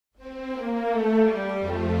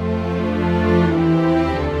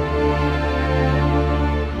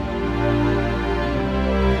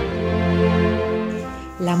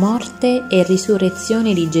morte e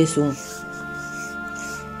risurrezione di Gesù.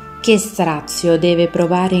 Che strazio deve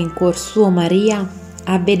provare in cuor suo Maria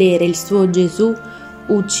a vedere il suo Gesù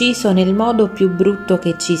ucciso nel modo più brutto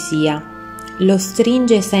che ci sia. Lo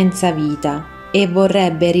stringe senza vita e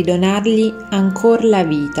vorrebbe ridonargli ancor la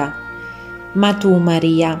vita. Ma tu,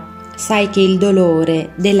 Maria, sai che il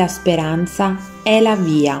dolore della speranza è la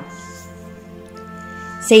via.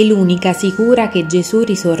 Sei l'unica sicura che Gesù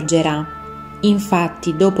risorgerà.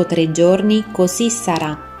 Infatti, dopo 3 giorni così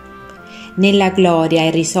sarà. Nella gloria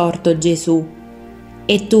è risorto Gesù,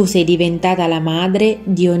 e tu sei diventata la madre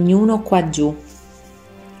di ognuno qua giù.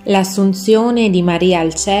 L'assunzione di Maria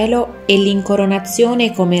al cielo e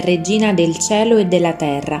l'incoronazione come regina del cielo e della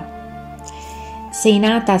terra. Sei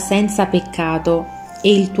nata senza peccato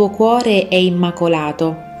e il tuo cuore è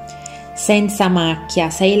immacolato. Senza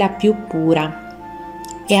macchia sei la più pura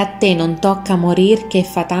e a te non tocca morir che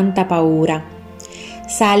fa tanta paura.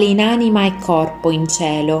 Sali in anima e corpo in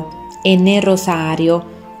cielo e nel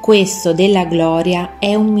rosario questo della gloria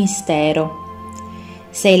è un mistero.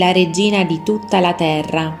 Sei la regina di tutta la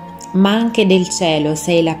terra, ma anche del cielo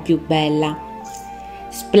sei la più bella.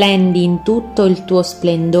 Splendi in tutto il tuo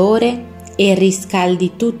splendore e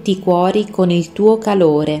riscaldi tutti i cuori con il tuo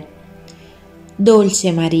calore.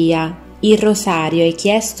 Dolce Maria, il rosario hai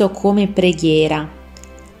chiesto come preghiera,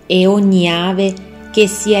 e ogni ave che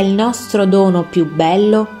sia il nostro dono più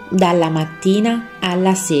bello dalla mattina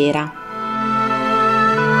alla sera.